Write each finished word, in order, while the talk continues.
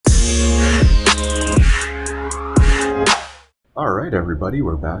Alright everybody,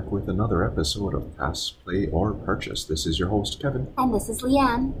 we're back with another episode of Pass, Play, or Purchase. This is your host, Kevin. And this is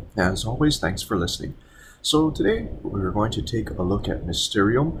Leanne. As always, thanks for listening. So today, we're going to take a look at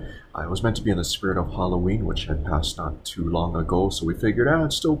Mysterium. It was meant to be in the spirit of Halloween, which had passed not too long ago, so we figured,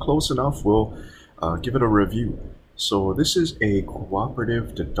 it's still close enough, we'll give it a review. So this is a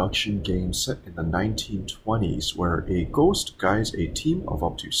cooperative deduction game set in the 1920s, where a ghost guides a team of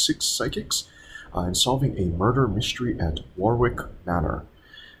up to 6 psychics in solving a murder mystery at Warwick Manor.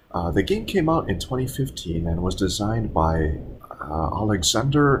 The game came out in 2015 and was designed by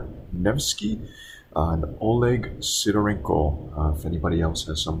Alexander Nevsky and Oleg Sidorenko. If anybody else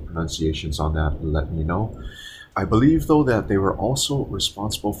has some pronunciations on that, let me know. I believe, though, that they were also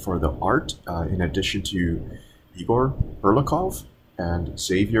responsible for the art, in addition to Igor Berlikov and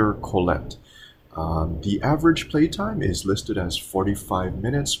Xavier Colette. The average playtime is listed as 45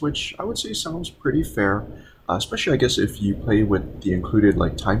 minutes, which I would say sounds pretty fair, especially I guess if you play with the included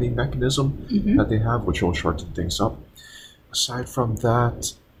timing mechanism that they have, which will shorten things up. Aside from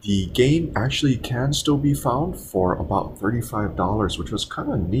that, the game actually can still be found for about $35, which was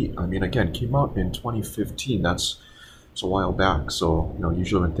kind of neat. I mean, again, came out in 2015. It's a while back, so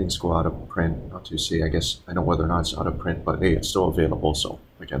usually when things go out of print, not to say, I guess I know whether or not it's out of print, but hey, it's still available, so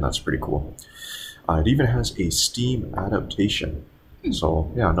again, that's pretty cool. It even has a Steam adaptation,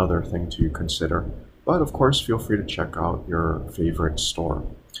 so yeah, another thing to consider. But of course, feel free to check out your favorite store.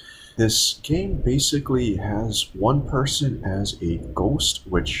 This game basically has one person as a ghost,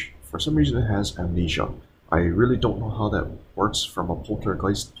 which for some reason it has amnesia. I really don't know how that works from a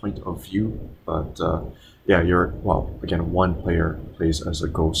poltergeist point of view, but yeah, again, one player plays as a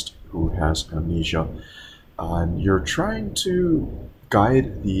ghost who has amnesia. And you're trying to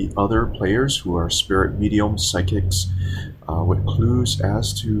guide the other players, who are spirit mediums, psychics, with clues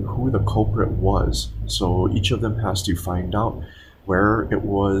as to who the culprit was. So each of them has to find out where it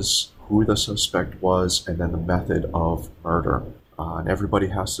was, who the suspect was, and then the method of murder. And everybody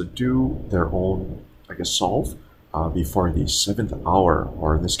has to do their own, solve before the 7th hour,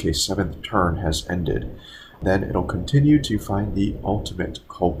 or in this case 7th turn, has ended. Then it'll continue to find the ultimate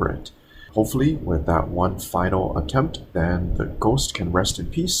culprit. Hopefully, with that one final attempt, then the ghost can rest in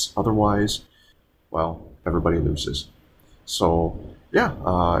peace. Otherwise, well, everybody loses. So, yeah,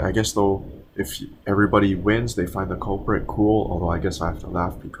 I guess though, if everybody wins, they find the culprit, cool. Although I guess I have to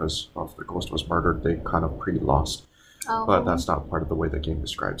laugh because if the ghost was murdered, they kind of pre-lost. Oh. But that's not part of the way the game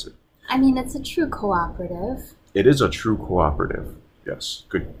describes it. I mean, it's a true cooperative. It is a true cooperative. Yes,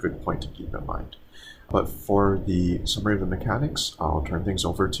 good point to keep in mind. But for the summary of the mechanics, I'll turn things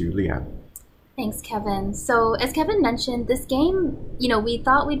over to Leanne. Thanks, Kevin. So, as Kevin mentioned, this game, we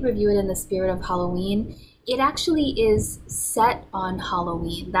thought we'd review it in the spirit of Halloween. It actually is set on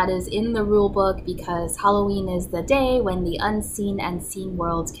Halloween. That is in the rulebook, because Halloween is the day when the unseen and seen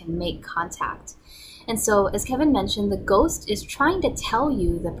worlds can make contact. And so, as Kevin mentioned, the ghost is trying to tell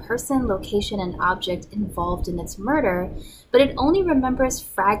you the person, location, and object involved in its murder, but it only remembers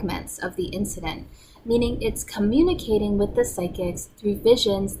fragments of the incident, meaning it's communicating with the psychics through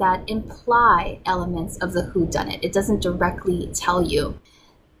visions that imply elements of the whodunit. It doesn't directly tell you.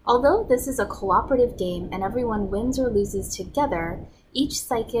 Although this is a cooperative game and everyone wins or loses together, each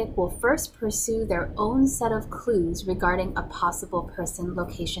psychic will first pursue their own set of clues regarding a possible person,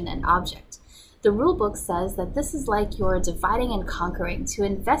 location, and object. The rulebook says that this is like you're dividing and conquering to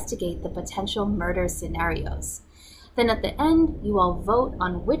investigate the potential murder scenarios. Then at the end, you all vote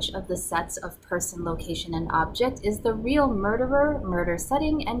on which of the sets of person, location, and object is the real murderer, murder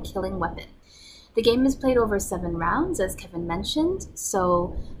setting, and killing weapon. The game is played over 7 rounds, as Kevin mentioned,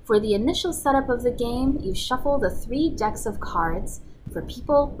 so for the initial setup of the game, you shuffle the 3 decks of cards for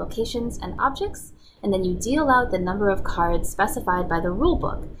people, locations, and objects, and then you deal out the number of cards specified by the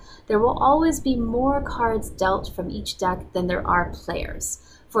rulebook. There will always be more cards dealt from each deck than there are players.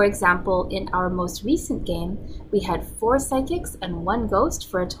 For example, in our most recent game, we had 4 psychics and 1 ghost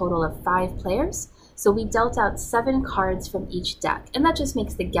for a total of 5 players, so we dealt out 7 cards from each deck, and that just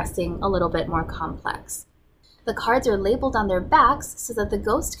makes the guessing a little bit more complex. The cards are labeled on their backs so that the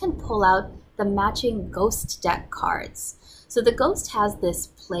ghost can pull out the matching ghost deck cards. So the ghost has this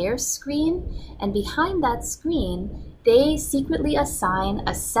player screen, and behind that screen, they secretly assign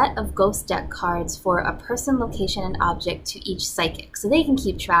a set of ghost deck cards for a person, location, and object to each psychic, so they can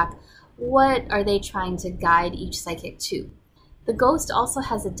keep track what are they trying to guide each psychic to. The ghost also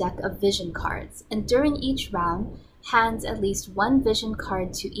has a deck of vision cards, and during each round, hands at least 1 vision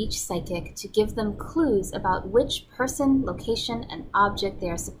card to each psychic to give them clues about which person, location, and object they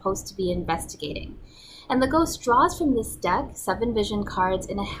are supposed to be investigating. And the ghost draws from this deck 7 vision cards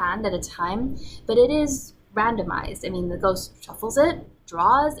in a hand at a time, but it is randomized. I mean, the ghost shuffles it,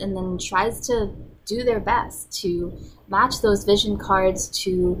 draws, and then tries to do their best to match those vision cards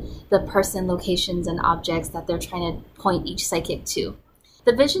to the person, locations, and objects that they're trying to point each psychic to.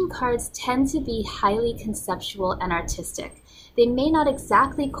 The vision cards tend to be highly conceptual and artistic. They may not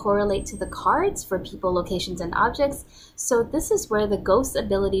exactly correlate to the cards for people, locations, and objects, so this is where the ghost's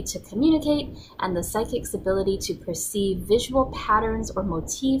ability to communicate and the psychic's ability to perceive visual patterns or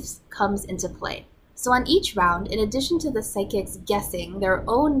motifs comes into play. So on each round, in addition to the psychics guessing their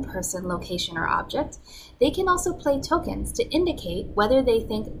own person, location, or object, they can also play tokens to indicate whether they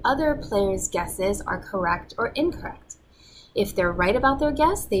think other players' guesses are correct or incorrect. If they're right about their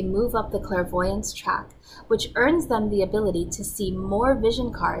guess, they move up the clairvoyance track, which earns them the ability to see more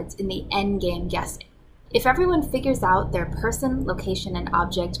vision cards in the endgame guessing. If everyone figures out their person, location, and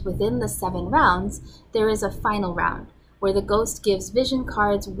object within the 7 rounds, there is a final round, where the ghost gives vision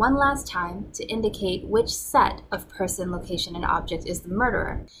cards one last time to indicate which set of person, location, and object is the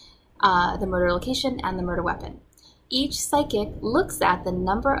murderer, the murder location, and the murder weapon. Each psychic looks at the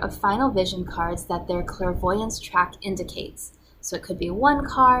number of final vision cards that their clairvoyance track indicates. So it could be 1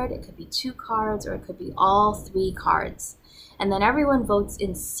 card, it could be 2 cards, or it could be all 3 cards. And then everyone votes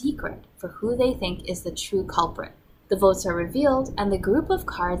in secret for who they think is the true culprit. The votes are revealed, and the group of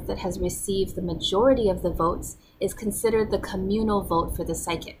cards that has received the majority of the votes is considered the communal vote for the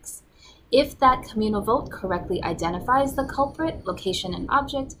psychics. If that communal vote correctly identifies the culprit, location, and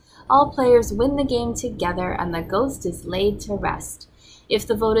object, all players win the game together and the ghost is laid to rest. If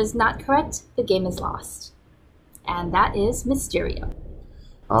the vote is not correct, the game is lost. And that is Mysterium.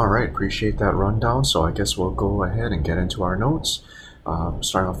 Alright, appreciate that rundown. So I guess we'll go ahead and get into our notes.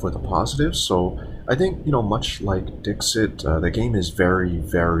 Starting off with the positives. So I think, much like Dixit, the game is very,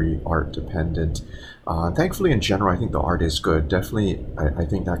 very art dependent. Thankfully, in general, I think the art is good. Definitely, I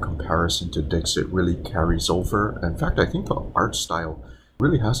think that comparison to Dixit really carries over. In fact, I think the art style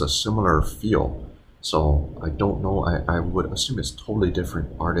really has a similar feel. So I don't know, I would assume it's totally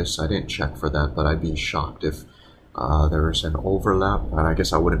different artists. I didn't check for that, but I'd be shocked if there's an overlap. And I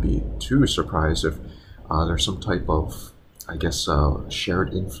guess I wouldn't be too surprised if there's some type of,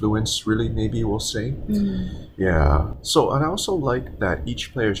 shared influence, really, maybe we'll say. Yeah. So, and I also like that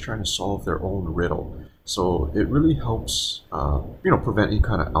each player is trying to solve their own riddle. So it really helps, prevent any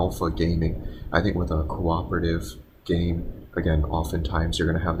kind of alpha gaming. I think with a cooperative game, again, oftentimes you're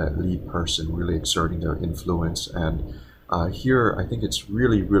going to have that lead person really exerting their influence. And here, I think it's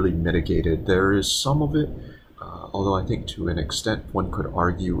really, really mitigated. There is some of it, although I think to an extent one could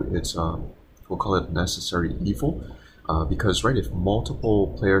argue it's, we'll call it necessary evil. Because, right, if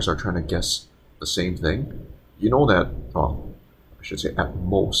multiple players are trying to guess the same thing, you know that, I should say at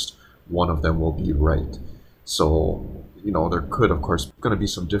most, one of them will be right. So, there could, of course, going to be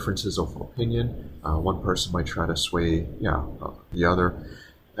some differences of opinion. One person might try to sway, the other.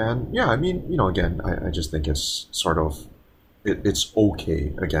 And, again, I just think it's sort of, it's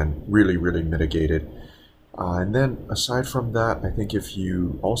okay, again, really, really mitigated. And then aside from that, I think if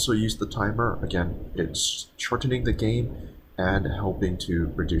you also use the timer, again, it's shortening the game and helping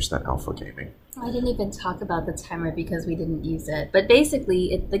to reduce that alpha gaming. I didn't even talk about the timer because we didn't use it. But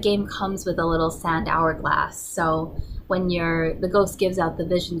basically, the game comes with a little sand hourglass. So when the ghost gives out the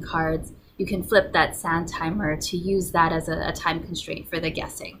vision cards, you can flip that sand timer to use that as a time constraint for the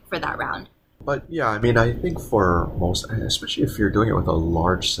guessing for that round. But yeah, I think for most, especially if you're doing it with a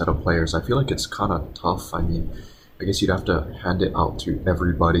large set of players, I feel like it's kind of tough. I guess you'd have to hand it out to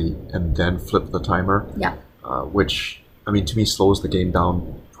everybody and then flip the timer. Yeah. Which, to me, slows the game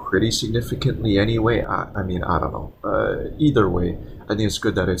down pretty significantly anyway. I don't know. Either way, I think it's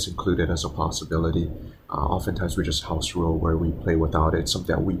good that it's included as a possibility. Oftentimes we just house rule where we play without it.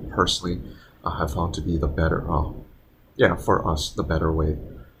 Something that we personally have found to be the better, for us, the better way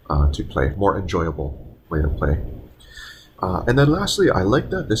to play, more enjoyable way to play. And then lastly, I like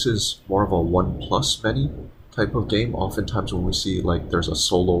that this is more of a 1+ many type of game. Oftentimes when we see there's a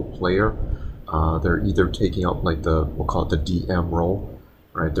solo player, they're either taking up we'll call it the DM role,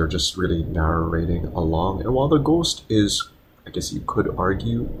 right? They're just really narrating along. And while the ghost is, I guess you could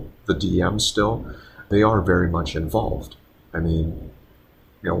argue, the DM still, they are very much involved.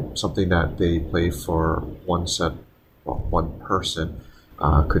 Something that they play for one person,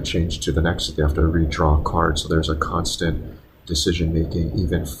 could change to the next if they have to redraw cards. So there's a constant decision making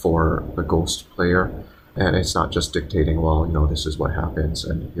even for the ghost player. And it's not just dictating, this is what happens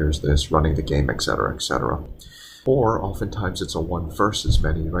and here's this, running the game, etc., etc. Or oftentimes it's a 1 versus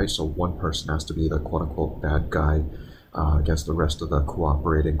many, right? So one person has to be the quote-unquote bad guy against the rest of the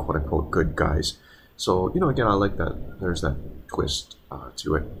cooperating quote-unquote good guys. So, again, I like that there's that twist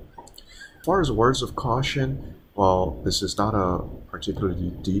to it. As far as words of caution, well, this is not a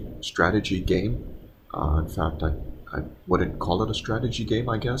particularly deep strategy game. In fact, I wouldn't call it a strategy game,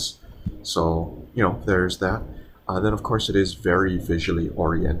 I guess. So, there's that. Then, of course, it is very visually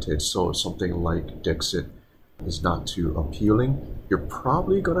oriented. So, something like Dixit is not too appealing. You're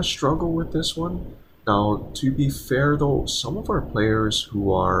probably going to struggle with this one. Now, to be fair, though, some of our players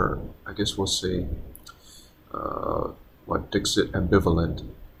who are, I guess we'll say, Dixit ambivalent,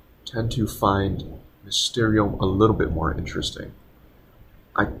 tend to find Mysterium a little bit more interesting.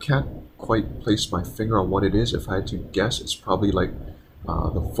 I can't quite place my finger on what it is. If I had to guess, it's probably like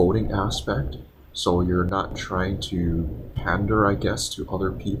the voting aspect. So you're not trying to pander, I guess, to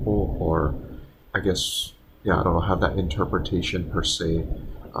other people, or I guess, yeah, I don't know, have that interpretation per se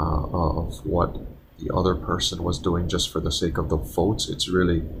of what the other person was doing just for the sake of the votes. It's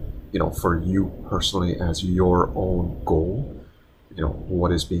really, for you personally as your own goal,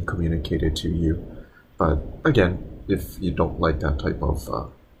 what is being communicated to you. But again, if you don't like that type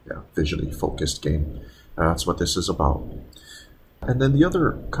of visually focused game, that's what this is about. And then the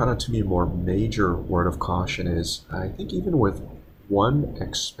other kind of, to me, more major word of caution is, I think even with one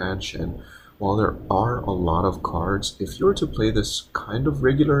expansion, while there are a lot of cards, if you were to play this kind of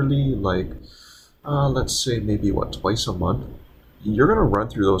regularly, like let's say maybe twice a month, you're going to run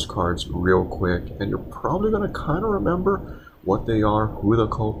through those cards real quick, and you're probably going to kind of remember what they are, who the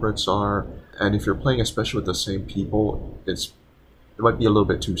culprits are, and if you're playing especially with the same people, it might be a little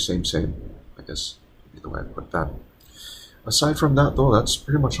bit too same, I guess would be the way I put that. Aside from that, though, that's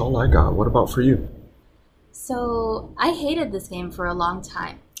pretty much all I got. What about for you? So, I hated this game for a long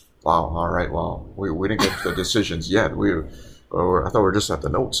time. Wow, alright, well, we didn't get to the decisions yet. I thought we were just at the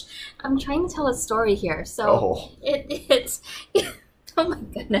notes. I'm trying to tell a story here, so it's oh my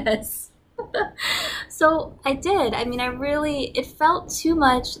goodness. So I did. I mean, it felt too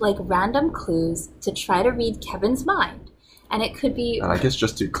much like random clues to try to read Kevin's mind. And it could be... And I guess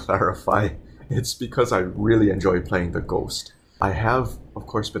just to clarify, it's because I really enjoy playing the Ghost. I have, of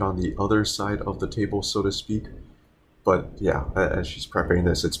course, been on the other side of the table, so to speak. But yeah, as she's prepping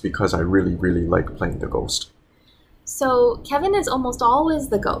this, it's because I really, really like playing the Ghost. So Kevin is almost always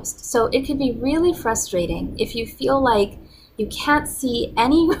the Ghost. So it could be really frustrating if you feel like you can't see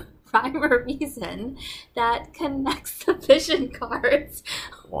any rhyme or reason that connects the vision cards.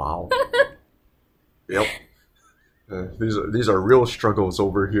 Wow. Yep. These are real struggles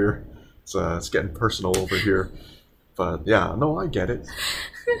over here. It's getting personal over here. But yeah, no, I get it.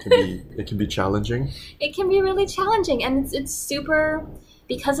 It can be challenging. It can be really challenging, and it's super,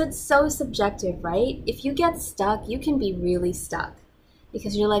 because it's so subjective, right? If you get stuck, you can be really stuck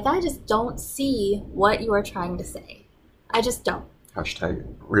because you're like, I just don't see what you are trying to say. I just don't. Hashtag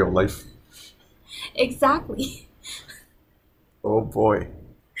real life. Exactly. Oh boy.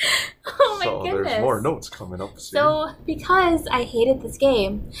 Oh my goodness. There's more notes coming up soon. So, because I hated this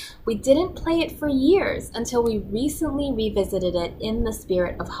game, we didn't play it for years until we recently revisited it in the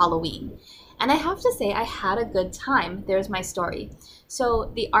spirit of Halloween. And I have to say, I had a good time. There's my story.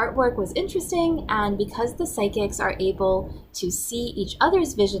 So the artwork was interesting, and because the psychics are able to see each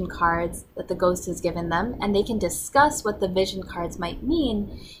other's vision cards that the ghost has given them, and they can discuss what the vision cards might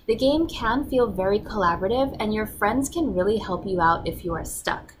mean, the game can feel very collaborative, and your friends can really help you out if you are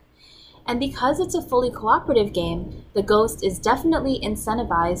stuck. And because it's a fully cooperative game, the ghost is definitely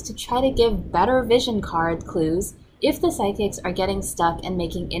incentivized to try to give better vision card clues if the psychics are getting stuck and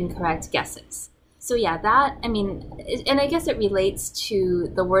making incorrect guesses. So yeah, and I guess it relates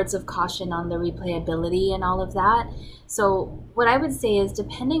to the words of caution on the replayability and all of that. So what I would say is,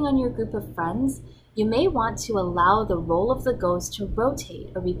 depending on your group of friends, you may want to allow the role of the ghost to rotate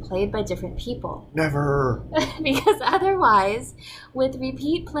or be played by different people. Never! Because otherwise, with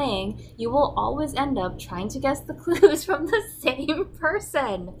repeat playing, you will always end up trying to guess the clues from the same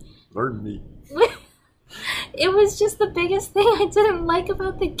person. Learn me. It was just the biggest thing I didn't like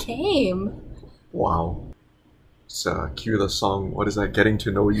about the game. Wow. Let's cue the song, what is that, Getting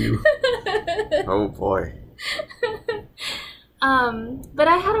to Know You? Oh boy. But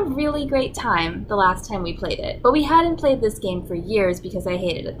I had a really great time the last time we played it. But we hadn't played this game for years because I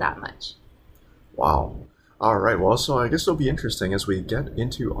hated it that much. Wow. Alright, well, so I guess it'll be interesting as we get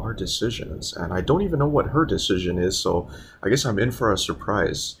into our decisions. And I don't even know what her decision is, so I guess I'm in for a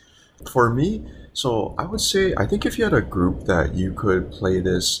surprise. For me, so I would say, I think if you had a group that you could play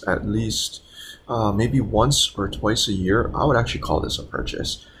this at least maybe once or twice a year, I would actually call this a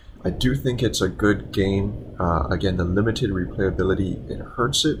purchase. I do think it's a good game. Again, the limited replayability, it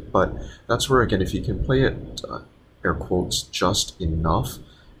hurts it, but that's where, again, if you can play it, air quotes, just enough,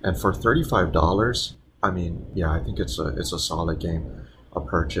 and for $35, I mean, yeah, I think it's a solid game. a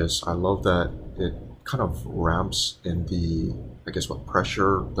purchase. I love that it kind of ramps in the, I guess, what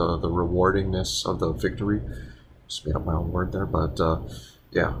pressure, the rewardingness of the victory. Just made up my own word there, but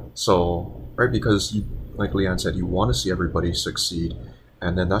yeah. So right, because you, like Leanne said, you want to see everybody succeed,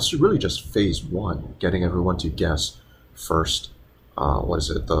 and then that's really just phase one, getting everyone to guess first. What is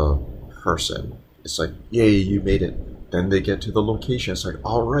it? The person. It's like, yay, you made it. Then they get to the location. It's like,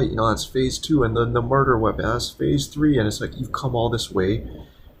 all right, that's phase two, and then the murder weapon, that's phase three, and it's like you've come all this way,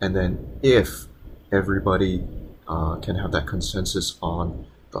 and then if everybody can have that consensus on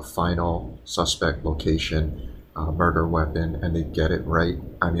the final suspect location, murder weapon, and they get it right,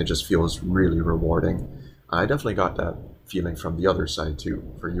 I mean, it just feels really rewarding. I definitely got that feeling from the other side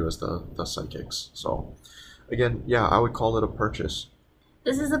too, for you as the psychics. So again, yeah, I would call it a purchase.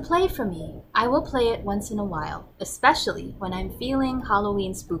 This is a play for me. I will play it once in a while, especially when I'm feeling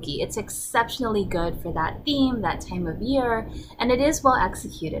Halloween spooky. It's exceptionally good for that theme, that time of year, and it is well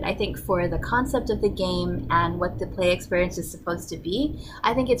executed. I think for the concept of the game and what the play experience is supposed to be,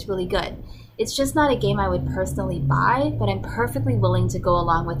 I think it's really good. It's just not a game I would personally buy, but I'm perfectly willing to go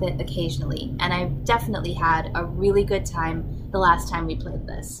along with it occasionally, and I've definitely had a really good time the last time we played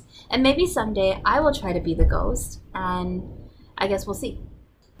this. And maybe someday I will try to be the ghost, and I guess we'll see.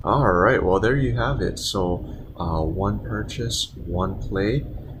 All right, well, there you have it. So, one purchase, one play,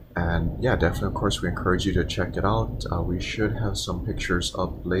 and yeah, definitely, of course, we encourage you to check it out. We should have some pictures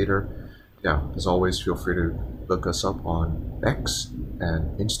up later. Yeah, as always, feel free to look us up on X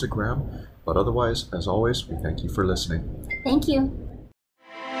and Instagram. But otherwise, as always, we thank you for listening. Thank you.